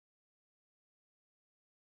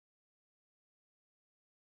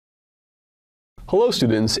Hello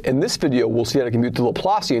students, in this video we'll see how to compute the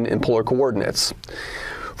Laplacian in polar coordinates.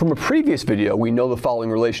 From a previous video we know the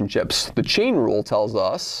following relationships. The chain rule tells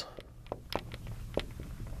us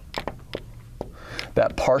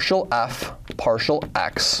that partial f partial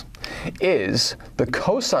x is the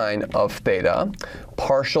cosine of theta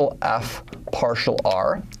partial f partial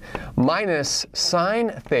r minus sine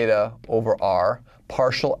theta over r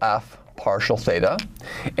partial f partial theta,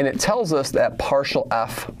 and it tells us that partial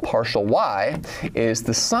f partial y is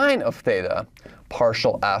the sine of theta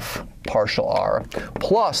partial f partial r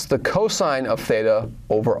plus the cosine of theta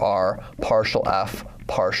over r partial f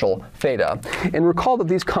partial theta. And recall that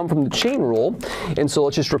these come from the chain rule, and so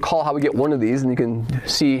let's just recall how we get one of these, and you can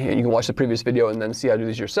see, and you can watch the previous video and then see how to do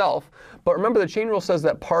these yourself. But remember, the chain rule says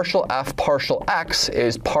that partial f partial x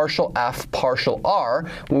is partial f partial r.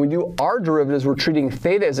 When we do r derivatives, we're treating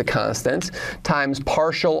theta as a constant times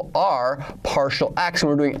partial r partial x, and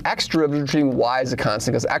we're doing x derivatives, we're treating y as a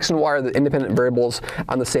constant, because x and y are the independent variables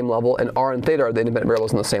on the same level, and r and theta are the independent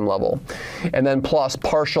variables on the same level. And then plus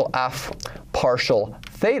partial f partial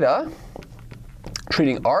theta,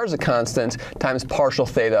 treating r as a constant, times partial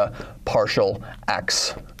theta partial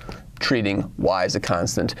x, treating y as a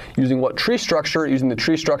constant. Using what tree structure? Using the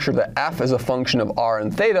tree structure that f is a function of r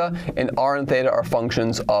and theta are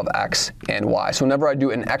functions of x and y. So whenever I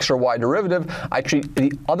do an x or y derivative, I treat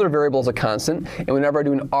the other variable as a constant, and whenever I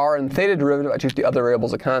do an r and theta derivative, I treat the other variable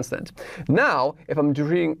as a constant. Now, if I'm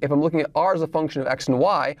looking at r as a function of x and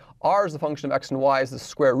y, r as a function of x and y is the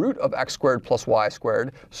square root of x squared plus y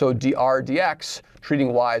squared. So dr dx,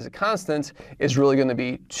 treating y as a constant, is really going to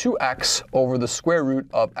be 2x over the square root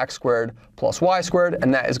of x squared plus y squared,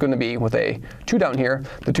 and that is going to be, with a 2 down here,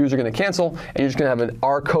 the 2's are going to cancel, and you're just going to have an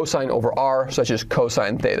r cosine over r, such as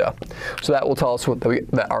cosine theta. So that will tell us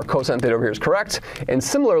that our cosine theta over here is correct. And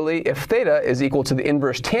similarly, if theta is equal to the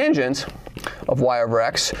inverse tangent of y over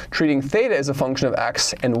x, treating theta as a function of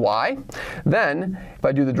x and y, then if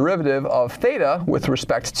I do the derivative of theta with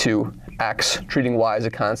respect to x, treating y as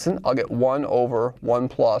a constant, I'll get 1 over 1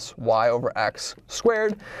 plus y over x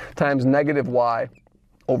squared times negative y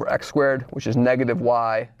over x squared, which is negative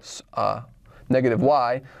y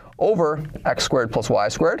over x squared plus y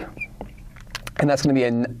squared. And that's going to be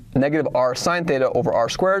a negative r sine theta over r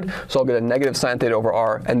squared. So I'll get a negative sine theta over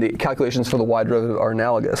r, and the calculations for the y derivative are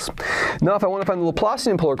analogous. Now, if I want to find the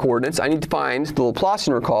Laplacian in polar coordinates, I need to find the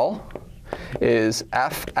Laplacian, recall, is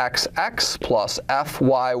fxx plus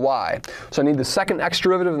fyy. So I need the second x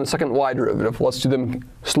derivative and the second y derivative. Let's do them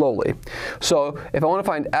slowly. So if I want to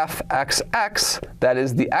find fxx, that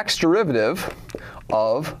is the x derivative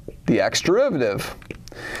of the x derivative.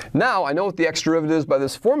 Now I know what the x derivative is by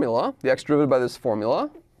this formula. The x derivative by this formula.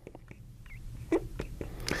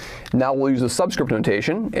 Now we'll use the subscript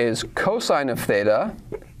notation, is cosine of theta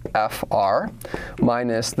fr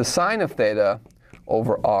minus the sine of theta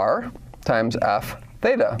over r times f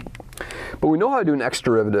theta. But we know how to do an x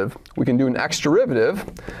derivative. We can do an x derivative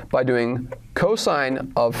by doing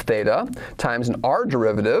cosine of theta times an r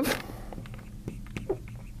derivative.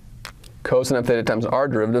 Cosine of theta times an r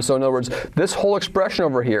derivative. So in other words, this whole expression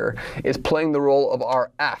over here is playing the role of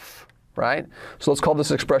our f, right? So let's call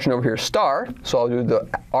this expression over here star. So I'll do the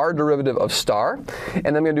r derivative of star. And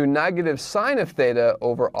then I'm going to do negative sine of theta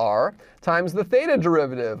over r times the theta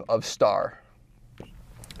derivative of star.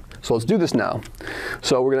 So let's do this now.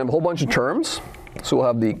 So we're going to have a whole bunch of terms. So we'll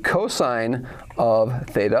have the cosine of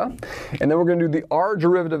theta, and then we're going to do the r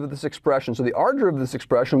derivative of this expression. So the r derivative of this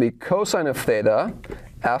expression will be cosine of theta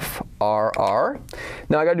frr.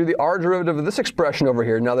 Now I got to do the r derivative of this expression over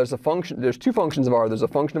here. Now there's two functions of r. There's a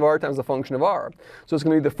function of r times a function of r. So it's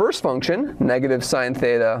going to be the first function, negative sine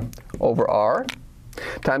theta over r,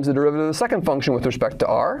 times the derivative of the second function with respect to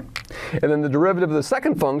r, and then the derivative of the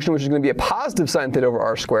second function, which is going to be a positive sine theta over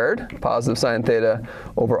r squared, positive sine theta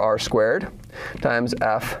over r squared, times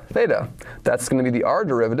f theta. That's going to be the r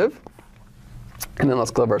derivative. And then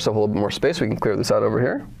let's give ourselves a little bit more space. We can clear this out over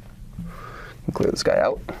here. We can clear this guy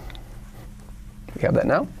out. We have that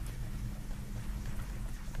now.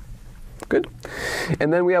 Good.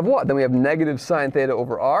 And then we have what? Then we have negative sine theta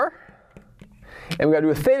over r. And we've got to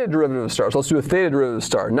do a theta derivative of star. So let's do a theta derivative of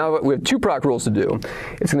star. Now we have two product rules to do.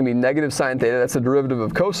 It's going to be negative sine theta. That's the derivative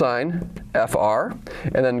of cosine, fr.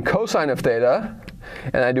 And then cosine of theta.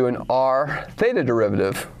 And I do an r theta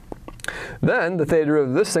derivative. Then the theta derivative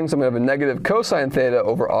of this thing, so I'm going to have a negative cosine theta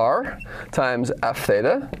over r times f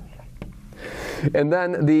theta. And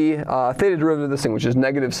then the theta derivative of this thing, which is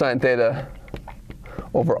negative sine theta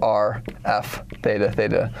over r f theta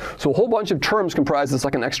theta. So a whole bunch of terms comprise the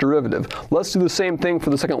second x derivative. Let's do the same thing for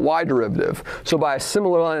the second y derivative. So by a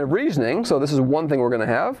similar line of reasoning, so this is one thing we're going to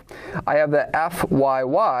have. I have that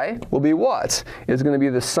fyy will be what? It's going to be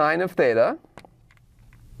the sine of theta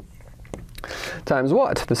times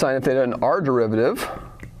what? The sine of theta and r derivative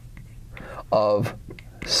of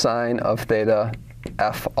sine of theta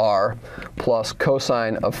fr plus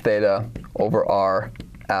cosine of theta over r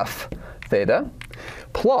f theta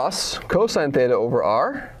plus cosine theta over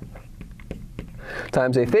r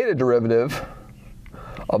times a theta derivative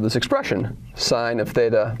of this expression, sine of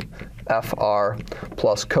theta fr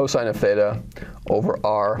plus cosine of theta over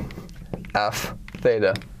r f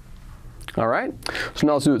theta. All right? So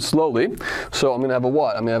now let's do it slowly. So I'm going to have a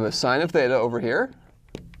what? I'm going to have a sine of theta over here.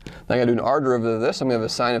 Then I'm going to do an r derivative of this. I'm going to have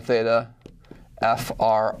a sine of theta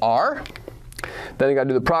FRR. Then I got to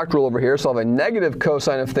do the product rule over here. So I'll have a negative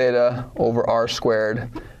cosine of theta over r squared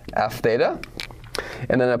f theta.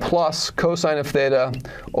 And then a plus cosine of theta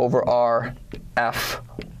over r f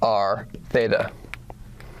r theta.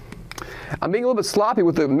 I'm being a little bit sloppy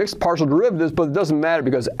with the mixed partial derivatives, but it doesn't matter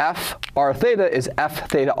because f r theta is f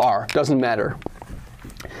theta r. Doesn't matter.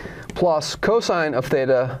 Plus cosine of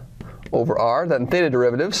theta over r, then theta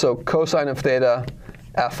derivative, so cosine of theta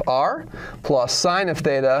fr plus sine of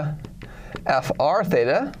theta fr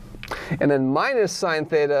theta, and then minus sine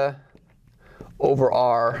theta over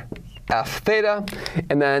r f theta,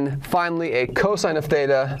 and then finally a cosine of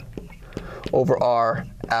theta over r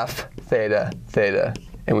f theta theta.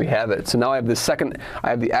 And we have it. So now I have the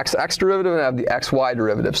xx derivative and I have the xy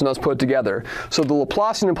derivative. So now let's put it together. So the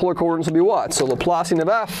Laplacian in polar coordinates will be what? So Laplacian of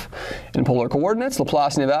f in polar coordinates,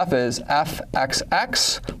 Laplacian of f is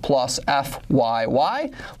fxx plus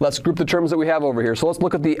fyy. Let's group the terms that we have over here. So let's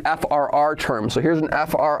look at the FRR term. So here's an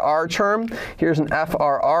FRR term. Here's an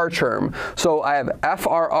FRR term. So I have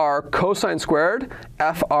FRR cosine squared,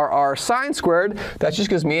 FRR sine squared. That just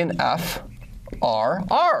gives me an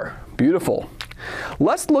FRR. Beautiful.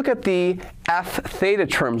 Let's look at the f theta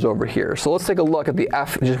terms over here. So let's take a look at the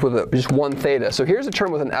f just with just one theta. So here's a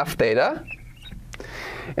term with an f theta,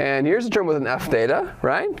 and here's a term with an f theta,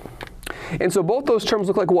 right? And so both those terms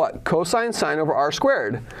look like what? Cosine sine over r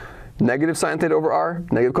squared. Negative sine theta over r,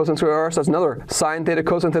 negative cosine squared over r, so that's another sine theta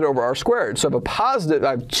cosine theta over r squared. So I have a positive, I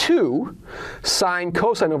have 2 sine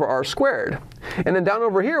cosine over r squared. And then down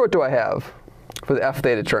over here, what do I have for the f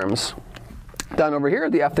theta terms? Down over here,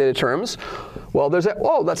 the f theta terms, well, there's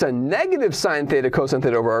that's a negative sine theta cosine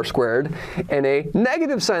theta over r squared and a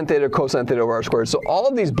negative sine theta cosine theta over r squared. So all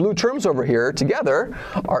of these blue terms over here together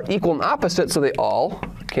are equal and opposite, so they all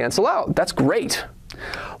cancel out. That's great.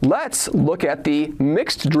 Let's look at the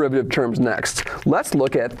mixed derivative terms next. Let's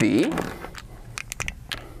look at the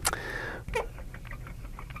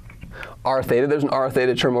r theta. There's an r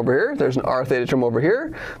theta term over here. There's an r theta term over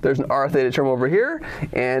here. There's an r theta term over here,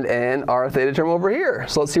 and an r theta term over here.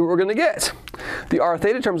 So let's see what we're going to get. The r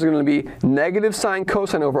theta terms are going to be negative sine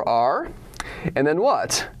cosine over r, and then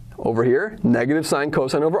what? Over here, negative sine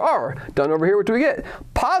cosine over r. Down over here, what do we get?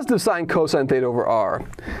 Positive sine cosine theta over r.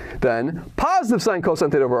 Then positive sine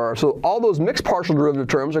cosine theta over r. So all those mixed partial derivative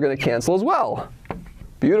terms are going to cancel as well.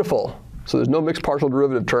 Beautiful. So there's no mixed partial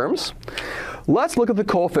derivative terms. Let's look at the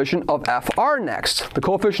coefficient of fr next. The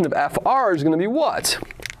coefficient of fr is going to be what?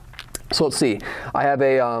 So let's see. I have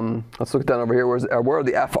a, let's look down over here. Where are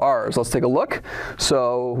the FRs? Let's take a look.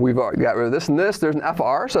 So we've already got rid of this and this. There's an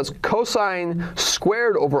FR. So that's cosine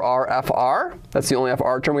squared over r FR. That's the only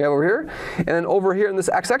FR term we have over here. And then over here in this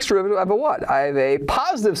XX derivative, I have a what? I have a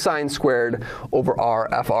positive sine squared over r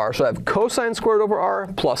FR. So I have cosine squared over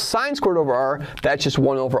r plus sine squared over r. That's just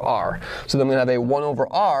 1 over r. So then I'm going to have a 1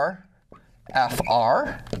 over r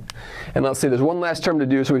FR. And let's see, there's one last term to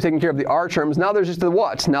do. So we've taken care of the r terms. Now there's just the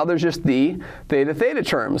what? Now there's just the theta theta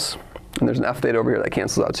terms. And there's an f theta over here that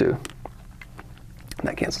cancels out too. And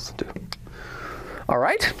that cancels out too. All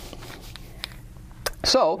right.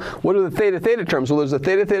 So what are the theta theta terms? Well, there's a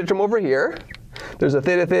theta theta term over here. There's a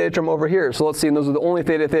theta theta term over here. So let's see, and those are the only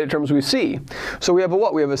theta theta terms we see. So we have a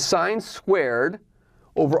what? We have a sine squared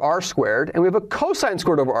over r squared, and we have a cosine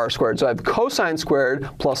squared over r squared. So I have cosine squared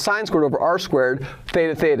plus sine squared over r squared,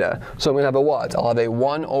 theta theta. So I'm going to have a what? I'll have a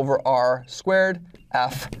 1 over r squared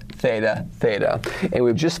f theta theta. And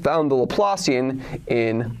we've just found the Laplacian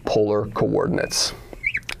in polar coordinates.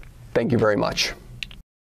 Thank you very much.